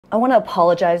I want to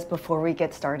apologize before we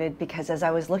get started because as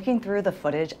I was looking through the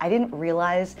footage, I didn't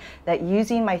realize that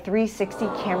using my 360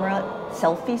 camera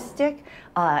selfie stick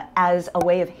as a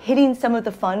way of hitting some of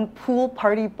the fun pool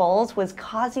party balls was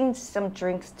causing some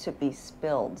drinks to be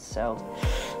spilled. So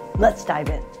let's dive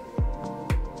in.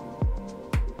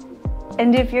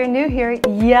 And if you're new here,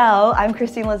 yo, I'm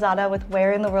Christine Lozada with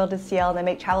Where in the World is CL, and I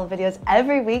make travel videos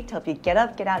every week to help you get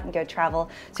up, get out, and go travel.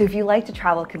 So if you like to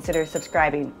travel, consider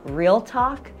subscribing. Real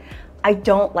talk, I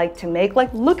don't like to make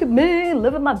look at me,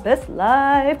 living my best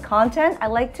life content. I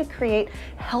like to create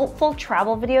helpful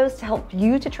travel videos to help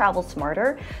you to travel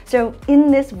smarter. So in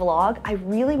this vlog, I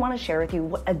really want to share with you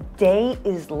what a day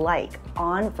is like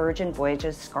on Virgin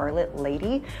Voyages Scarlet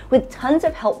Lady with tons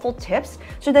of helpful tips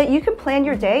so that you can plan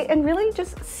your day and really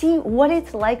just see what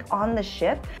it's like on the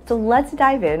ship. So let's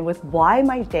dive in with why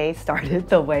my day started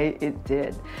the way it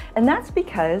did. And that's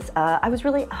because I was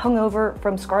really hungover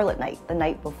from Scarlet night, the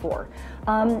night before.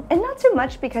 And not so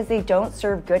much because they don't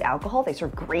serve good alcohol, they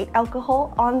serve great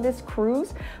alcohol on this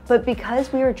cruise, but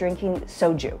because we were drinking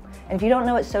soju. And if you don't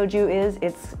know what soju is,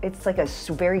 it's like a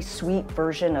very sweet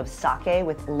version of sake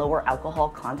with lower alcohol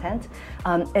content.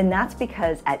 And that's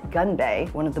because at Gun Bay,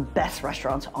 one of the best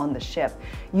restaurants on the ship,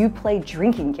 you play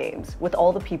drinking games with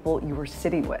all the people you were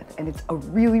sitting with. And it's a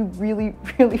really, really,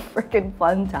 really freaking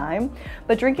fun time.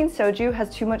 But drinking soju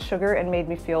has too much sugar and made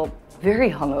me feel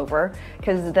very hungover,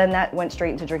 because then that went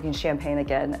straight into drinking champagne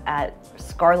again at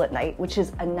Scarlet night, which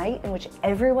is a night in which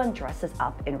everyone dresses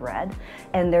up in red,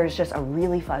 and there's just a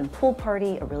really fun pool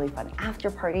party, a really fun after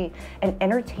party, and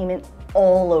entertainment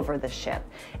all over the ship.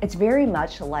 It's very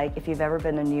much like if you've ever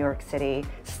been to New York City,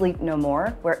 Sleep No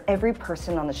More, where every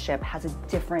person on the ship has a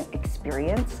different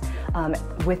experience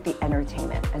with the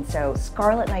entertainment. And so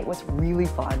Scarlet night was really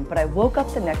fun, but I woke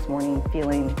up the next morning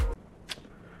feeling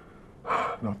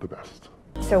not the best.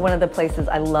 So one of the places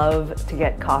I love to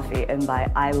get coffee, and by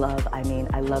I love, I mean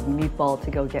I love Meatball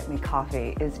to go get me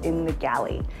coffee, is in the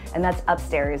galley. And that's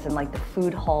upstairs in like the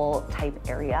food hall type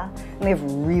area. And they have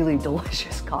really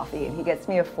delicious coffee, and he gets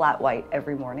me a flat white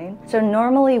every morning. So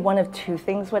normally one of two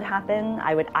things would happen.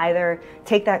 I would either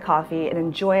take that coffee and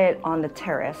enjoy it on the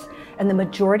terrace, and the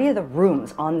majority of the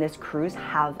rooms on this cruise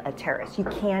have a terrace. You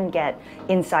can get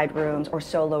inside rooms or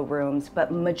solo rooms,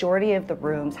 but majority of the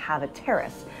rooms have a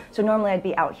terrace. So normally I'd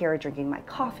be out here drinking my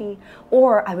coffee,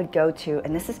 or I would go to,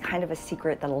 and this is kind of a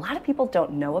secret that a lot of people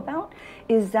don't know about,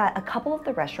 is that a couple of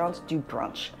the restaurants do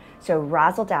brunch. So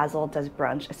Razzle Dazzle does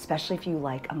brunch, especially if you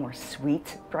like a more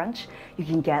sweet brunch. You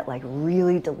can get like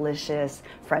really delicious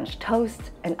French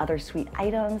toast and other sweet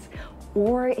items.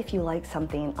 Or if you like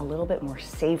something a little bit more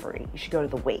savory, you should go to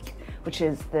the Wake, which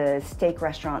is the steak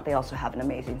restaurant. They also have an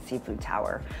amazing seafood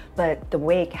tower. But the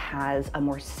Wake has a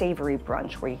more savory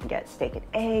brunch where you can get steak and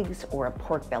eggs or a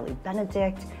pork belly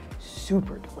Benedict.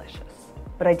 Super delicious.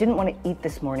 But I didn't want to eat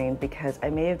this morning because I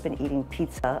may have been eating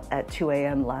pizza at 2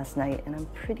 a.m. last night, and I'm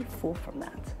pretty full from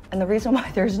that. And the reason why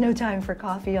there's no time for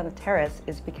coffee on the terrace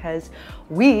is because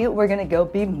we were gonna go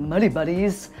be muddy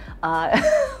buddies.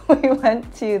 We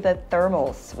went to the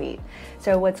thermal suite.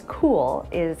 So what's cool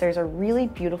is there's a really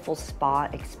beautiful spa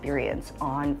experience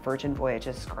on Virgin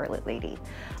Voyages Scarlet Lady.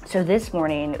 So this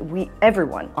morning,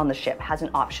 everyone on the ship has an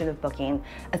option of booking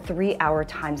a 3-hour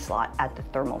time slot at the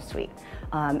thermal suite.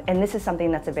 And this is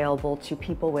something that's available to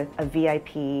people with a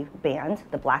VIP band,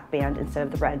 the black band instead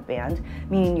of the red band,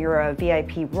 meaning you're a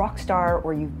VIP rock star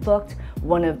or you've booked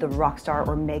one of the rock star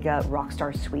or mega rock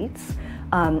star suites.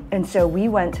 And so we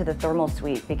went to the thermal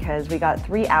suite because we got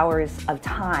 3 hours of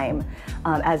time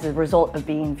as a result of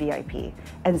being VIP.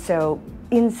 And so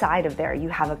inside of there, you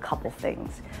have a couple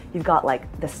things. You've got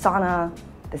like the sauna,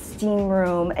 the steam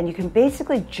room, and you can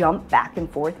basically jump back and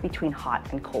forth between hot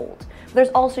and cold. There's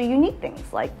also unique things,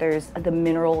 like there's the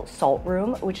mineral salt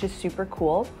room, which is super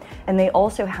cool. And they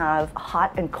also have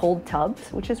hot and cold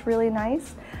tubs, which is really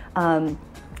nice.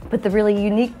 But the really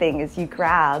unique thing is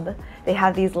they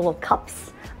have these little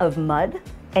cups of mud,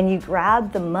 and you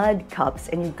grab the mud cups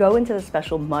and you go into the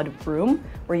special mud room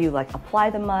where you like apply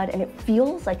the mud, and it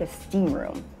feels like a steam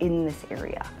room in this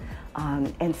area.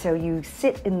 And so you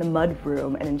sit in the mud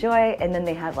room and enjoy, and then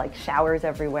they have like showers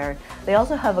everywhere. They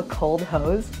also have a cold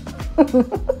hose.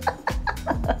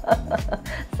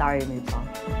 Sorry,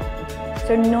 Meatball.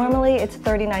 So normally it's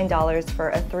 $39 for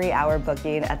a 3-hour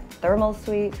booking at the thermal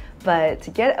suite, but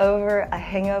to get over a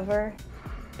hangover,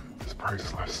 it's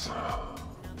priceless.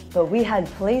 But we had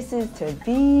places to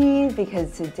be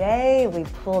because today we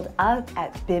pulled up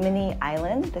at Bimini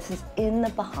Island. This is in the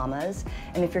Bahamas.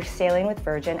 And if you're sailing with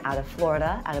Virgin out of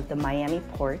Florida, out of the Miami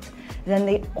port, then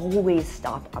they always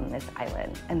stop on this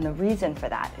island. And the reason for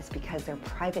that is because their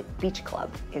private beach club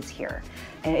is here.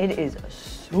 And it is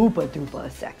super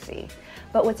duper sexy.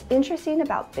 But what's interesting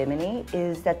about Bimini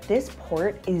is that this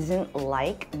port isn't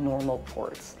like normal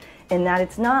ports, in that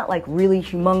it's not like really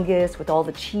humongous with all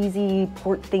the cheesy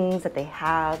port things that they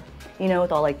have, you know,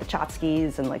 with all like the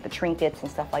tchotchkes and like the trinkets and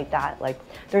stuff like that. Like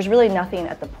there's really nothing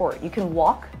at the port. You can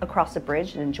walk across the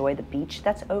bridge and enjoy the beach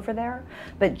that's over there,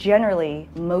 but generally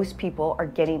most people are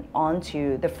getting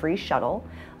onto the free shuttle.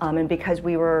 And because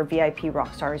we were VIP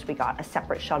rock stars, we got a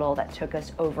separate shuttle that took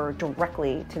us over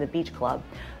directly to the beach club.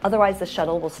 Otherwise, the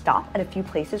shuttle will stop at a few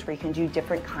places where you can do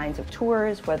different kinds of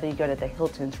tours, whether you go to the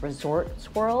Hilton's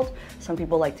Resorts World. Some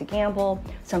people like to gamble.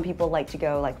 Some people like to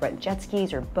go like rent jet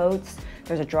skis or boats.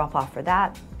 There's a drop off for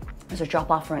that. There's a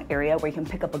drop off for an area where you can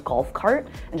pick up a golf cart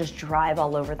and just drive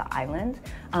all over the island.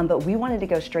 But we wanted to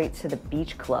go straight to the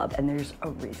beach club, and there's a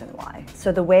reason why.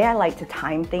 So the way I like to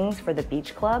time things for the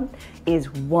beach club is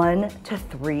 1 to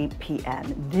 3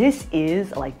 p.m. This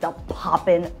is like the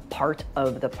poppin' part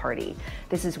of the party.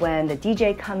 This is when the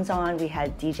DJ comes on. We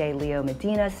had DJ Leo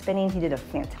Medina spinning. He did a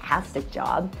fantastic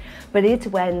job. But it's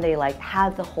when they like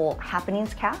have the whole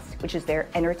Happenings cast, which is their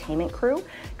entertainment crew,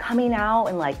 coming out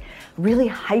and like really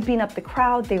hyping up the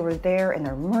crowd. They were there in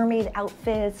their mermaid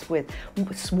outfits with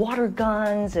water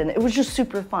guns, and it was just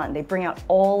super fun. They bring out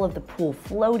all of the pool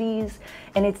floaties,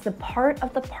 and it's the part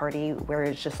of the party where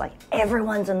it's just like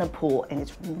everyone's in the pool and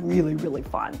it's really, really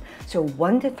fun. So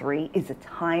 1 to 3 is the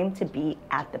time to be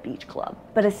at the beach club.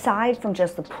 But aside from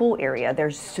just the pool area,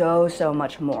 there's so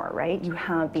much more, right? You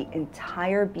have the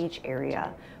entire beach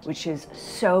area, which is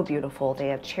so beautiful. They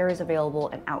have chairs available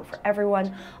and out for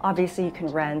everyone. Obviously, you can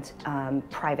rent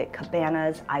private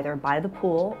cabanas either by the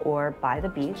pool or by the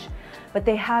beach, but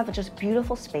they have just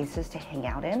beautiful spaces to hang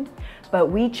out in. But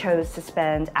we chose to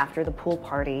spend, after the pool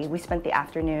party, we spent the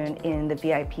afternoon in the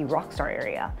VIP Rockstar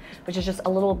area, which is just a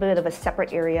little bit of a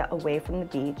separate area away from the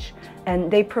beach. And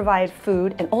they provide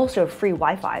food and also free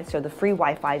Wi-Fi. So the free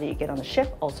Wi-Fi that you get on the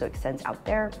ship also extends out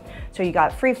there. So you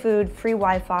got free food, free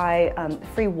Wi-Fi,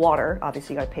 free water,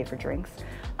 obviously you gotta pay for drinks,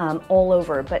 all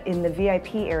over. But in the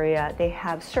VIP area, they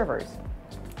have servers.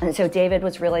 And so David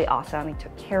was really awesome. He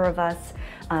took care of us,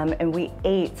 and we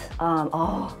ate.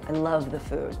 Oh, I love the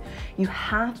food. You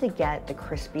have to get the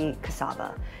crispy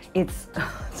cassava. It's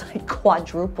like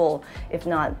quadruple, if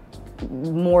not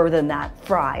more than that,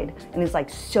 fried, and it's like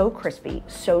so crispy,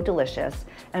 so delicious.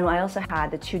 And I also had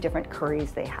the 2 different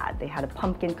curries they had. They had a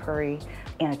pumpkin curry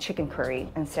and a chicken curry.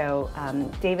 And so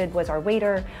David was our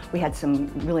waiter. We had some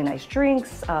really nice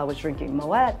drinks. Was drinking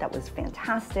Moet. That was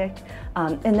fantastic.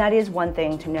 And that is one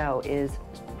thing to know is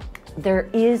there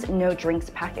is no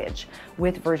drinks package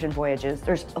with Virgin Voyages.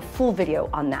 There's a full video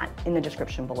on that in the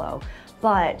description below.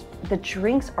 But the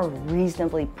drinks are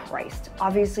reasonably priced.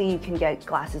 Obviously, you can get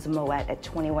glasses of Moet at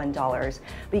 $21,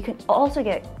 but you can also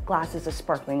get glasses of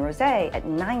sparkling rosé at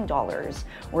 $9,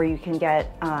 or you can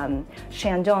get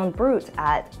Chandon Brut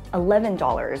at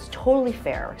 $11. Totally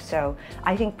fair. So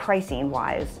I think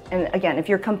pricing-wise, and again, if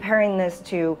you're comparing this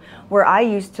to where I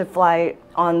used to fly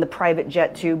on the private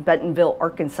jet to Bentonville,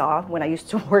 Arkansas, when I used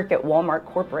to work at Walmart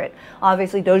corporate,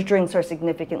 obviously those drinks are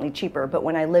significantly cheaper. But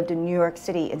when I lived in New York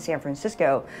City and San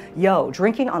Francisco, yo,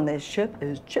 drinking on this ship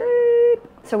is cheap.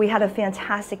 So we had a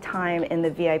fantastic time in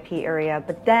the VIP area,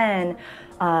 but then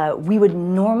we would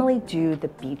normally do the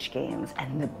beach games,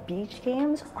 and the beach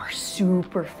games are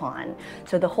super fun.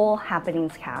 So the whole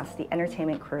Happenings cast, the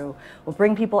entertainment crew, will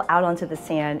bring people out onto the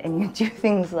sand, and you do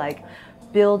things like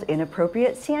build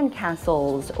inappropriate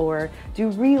sandcastles or do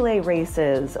relay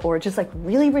races or just like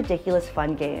really ridiculous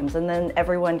fun games, and then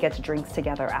everyone gets drinks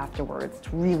together afterwards.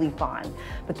 It's really fun.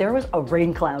 But there was a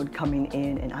rain cloud coming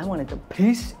in and I wanted to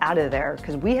peace out of there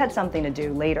because we had something to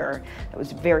do later that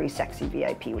was very sexy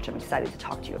VIP, which I'm excited to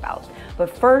talk to you about. But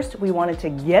first we wanted to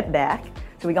get back,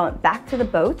 so we got back to the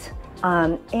boat,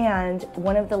 and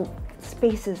one of the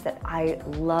spaces that I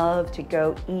love to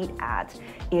go eat at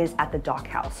is at the dock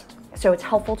house. So it's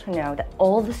helpful to know that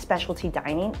all the specialty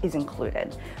dining is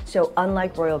included. So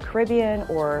unlike Royal Caribbean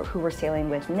or who we're sailing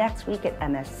with next week at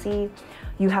MSC,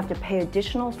 you have to pay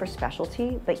additional for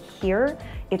specialty, but here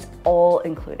it's all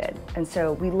included. And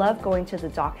so we love going to the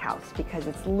dock house because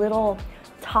it's little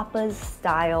tapas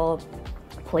style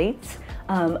plates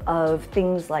of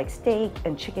things like steak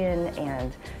and chicken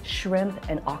and shrimp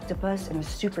and octopus, and it was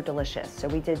super delicious. So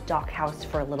we did Dock House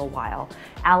for a little while.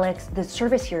 Alex, the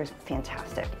service here is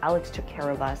fantastic. Alex took care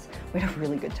of us. We had a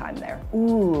really good time there.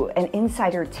 Ooh, an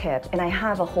insider tip, and I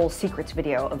have a whole secrets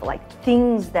video of like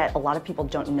things that a lot of people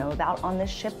don't know about on this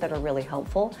ship that are really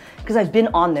helpful, because I've been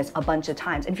on this a bunch of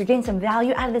times. And if you're getting some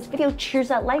value out of this video, cheers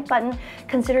that like button,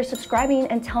 consider subscribing,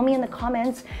 and tell me in the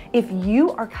comments if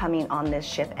you are coming on this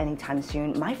ship anytime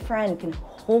soon. My friend can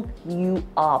hook you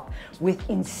up with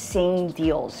insane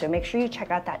deals. So make sure you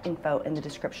check out that info in the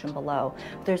description below.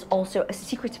 There's also a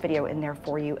secrets video in there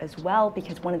for you as well,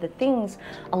 because one of the things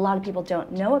a lot of people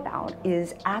don't know about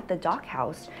is at the dock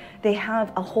house, they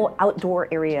have a whole outdoor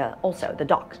area also, the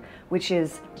dock, which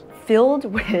is filled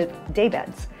with day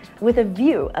beds with a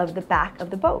view of the back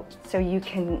of the boat. So you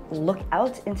can look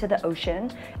out into the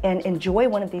ocean and enjoy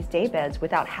one of these day beds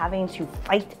without having to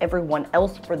fight everyone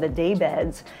else for the day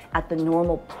beds at the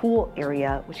normal pool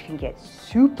area, which can get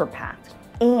super packed.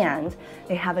 And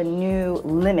they have a new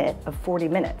limit of 40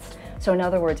 minutes. So in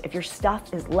other words, if your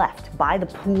stuff is left by the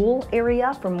pool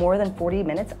area for more than 40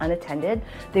 minutes unattended,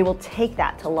 they will take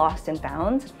that to Lost and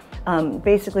Found,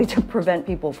 basically to prevent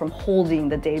people from holding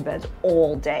the day beds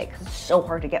all day, because it's so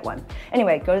hard to get one.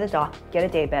 Anyway, go to the dock, get a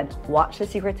day bed, watch the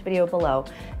secrets video below,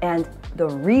 and the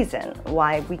reason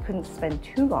why we couldn't spend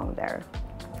too long there,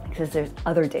 because there's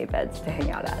other day beds to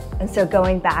hang out at. And so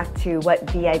going back to what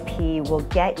VIP will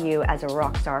get you as a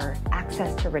rock star,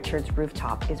 access to Richard's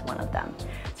Rooftop is one of them.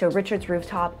 So Richard's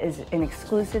Rooftop is an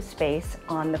exclusive space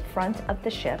on the front of the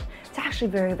ship. It's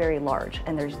actually very, very large,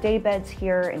 and there's day beds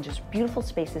here and just beautiful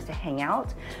spaces to hang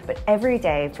out. But every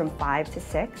day from 5 to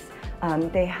 6,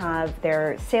 they have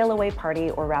their sail away party,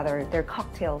 or rather their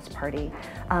cocktails party,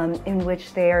 in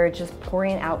which they're just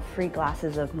pouring out free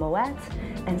glasses of Moet.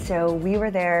 And so we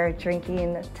were there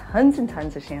drinking tons and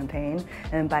tons of champagne,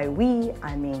 and by we,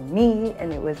 I mean me,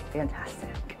 and it was fantastic.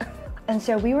 And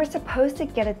so we were supposed to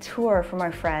get a tour from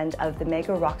our friend of the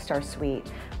Mega Rockstar Suite,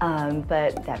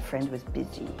 but that friend was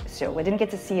busy, so I didn't get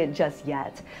to see it just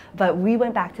yet. But we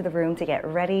went back to the room to get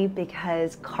ready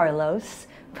because Carlos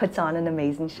puts on an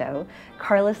amazing show.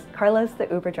 Carlos, the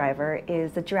Uber driver,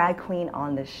 is the drag queen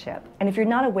on this ship. And if you're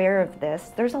not aware of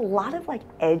this, there's a lot of like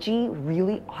edgy,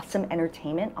 really awesome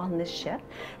entertainment on this ship.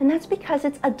 And that's because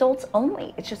it's adults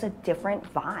only. It's just a different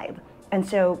vibe. And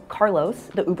so Carlos,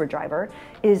 the Uber driver,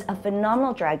 is a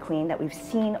phenomenal drag queen that we've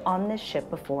seen on this ship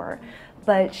before,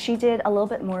 but she did a little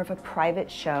bit more of a private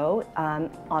show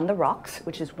on the Rocks,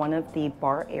 which is one of the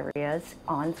bar areas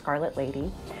on Scarlet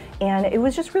Lady. And it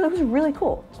was just really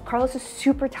cool. Carlos is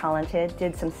super talented,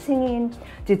 did some singing,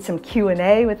 did some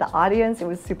Q&A with the audience. It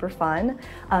was super fun.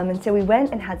 And so we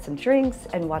went and had some drinks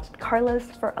and watched Carlos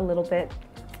for a little bit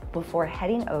before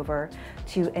heading over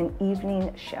to an evening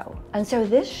show. And so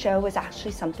this show was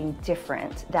actually something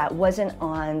different that wasn't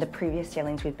on the previous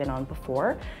sailings we've been on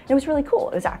before. And it was really cool.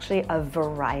 It was actually a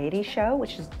variety show,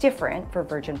 which is different for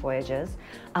Virgin Voyages,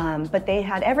 but they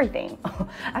had everything.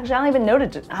 Actually, I don't even know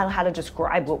how to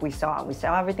describe what we saw. We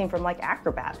saw everything from like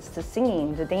acrobats to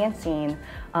singing to dancing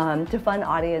to fun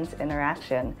audience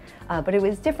interaction. But it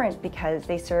was different because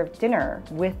they served dinner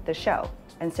with the show.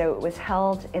 And so it was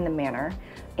held in the manor,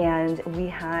 and we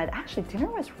had, actually dinner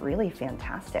was really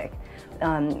fantastic.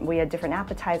 We had different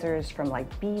appetizers from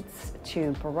like beets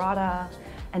to burrata,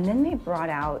 and then they brought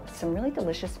out some really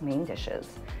delicious main dishes.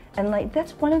 And like,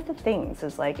 that's one of the things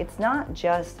is like, it's not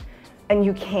just, and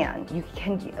you can,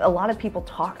 a lot of people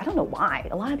talk, I don't know why,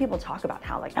 a lot of people talk about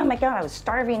how like, oh my God, I was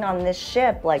starving on this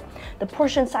ship, like the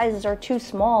portion sizes are too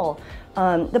small.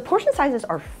 The portion sizes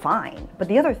are fine, but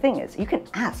the other thing is you can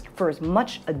ask for as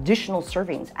much additional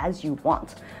servings as you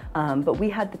want. But we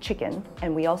had the chicken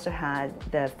and we also had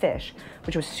the fish,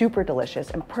 which was super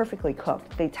delicious and perfectly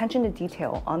cooked. The attention to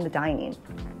detail on the dining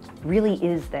really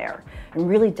is there and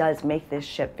really does make this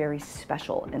ship very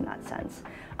special in that sense.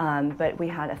 But we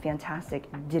had a fantastic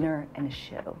dinner and a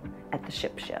show at the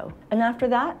ship show. And after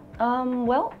that,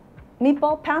 well,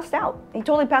 Meatball passed out. He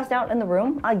totally passed out in the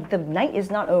room. The night is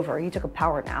not over. He took a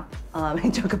power nap. He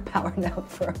took a power nap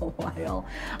for a while.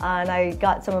 And I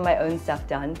got some of my own stuff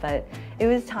done, but it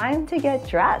was time to get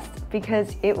dressed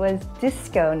because it was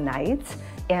disco night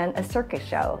and a circus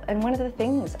show. And one of the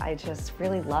things I just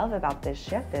really love about this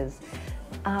ship is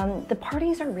the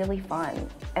parties are really fun,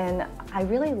 and I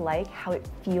really like how it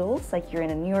feels like you're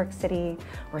in a New York City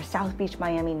or a South Beach,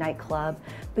 Miami nightclub,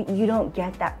 but you don't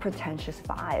get that pretentious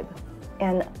vibe.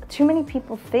 And too many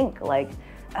people think like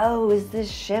oh, is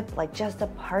this ship like just a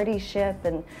party ship?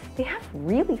 And they have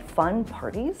really fun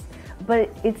parties, but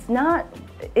it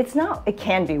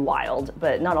can be wild,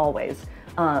 but not always.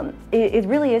 It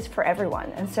really is for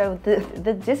everyone. And so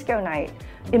the disco night,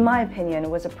 in my opinion,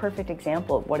 was a perfect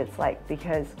example of what it's like,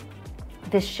 because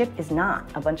this ship is not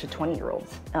a bunch of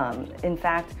 20-year-olds. In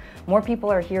fact, more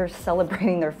people are here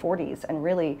celebrating their 40s, and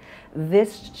really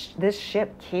this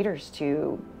ship caters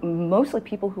to mostly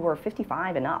people who are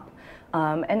 55 and up.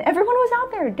 And everyone was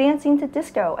out there dancing to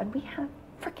disco, and we had a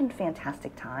freaking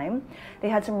fantastic time. They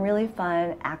had some really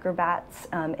fun acrobatics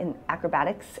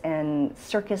and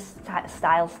circus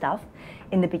style stuff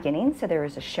in the beginning. So there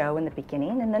was a show in the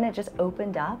beginning, and then it just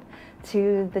opened up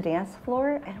to the dance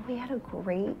floor, and we had a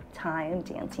great time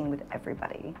dancing with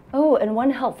everybody. Oh, and one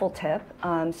helpful tip,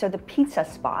 so the pizza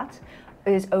spot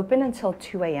is open until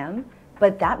 2 a.m.,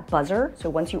 but that buzzer, so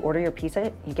once you order your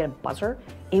pizza, you get a buzzer,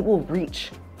 it will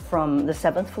reach from the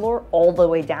 7th floor all the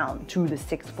way down to the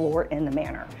 6th floor in the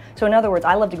manor. So in other words,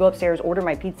 I love to go upstairs, order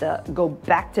my pizza, go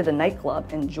back to the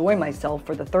nightclub, enjoy myself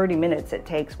for the 30 minutes it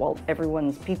takes while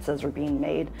everyone's pizzas are being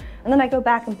made, and then I go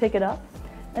back and pick it up,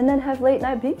 and then have late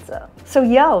night pizza. So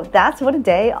yo, that's what a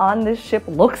day on this ship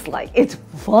looks like. It's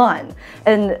fun.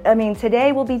 And I mean,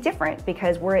 today will be different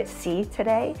because we're at sea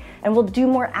today, and we'll do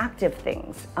more active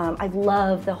things. I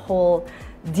love the whole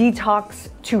detox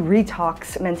to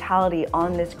retox mentality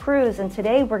on this cruise, and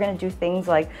today we're going to do things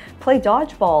like play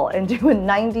dodgeball and do a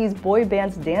 90s boy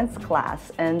bands dance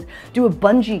class and do a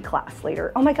bungee class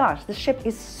later. Oh my gosh, this ship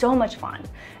is so much fun.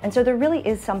 And so there really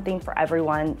is something for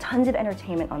everyone, tons of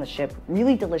entertainment on the ship,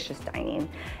 really delicious dining,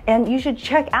 and you should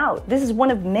check out, this is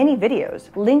one of many videos,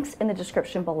 links in the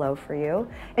description below for you.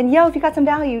 And yo, if you got some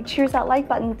value, cheers that like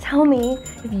button. Tell me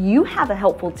if you have a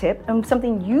helpful tip and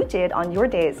something you did on your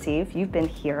day at sea, if you've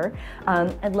been here.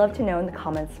 I'd love to know in the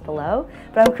comments below.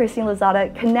 But I'm Christine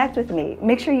Lozada. Connect with me.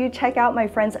 Make sure you check out my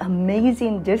friend's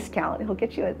amazing discount. It'll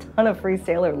get you a ton of free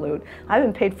sailor loot. I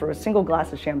haven't paid for a single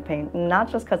glass of champagne,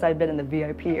 not just because I've been in the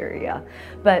VIP area.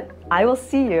 But I will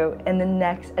see you in the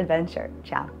next adventure.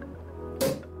 Ciao.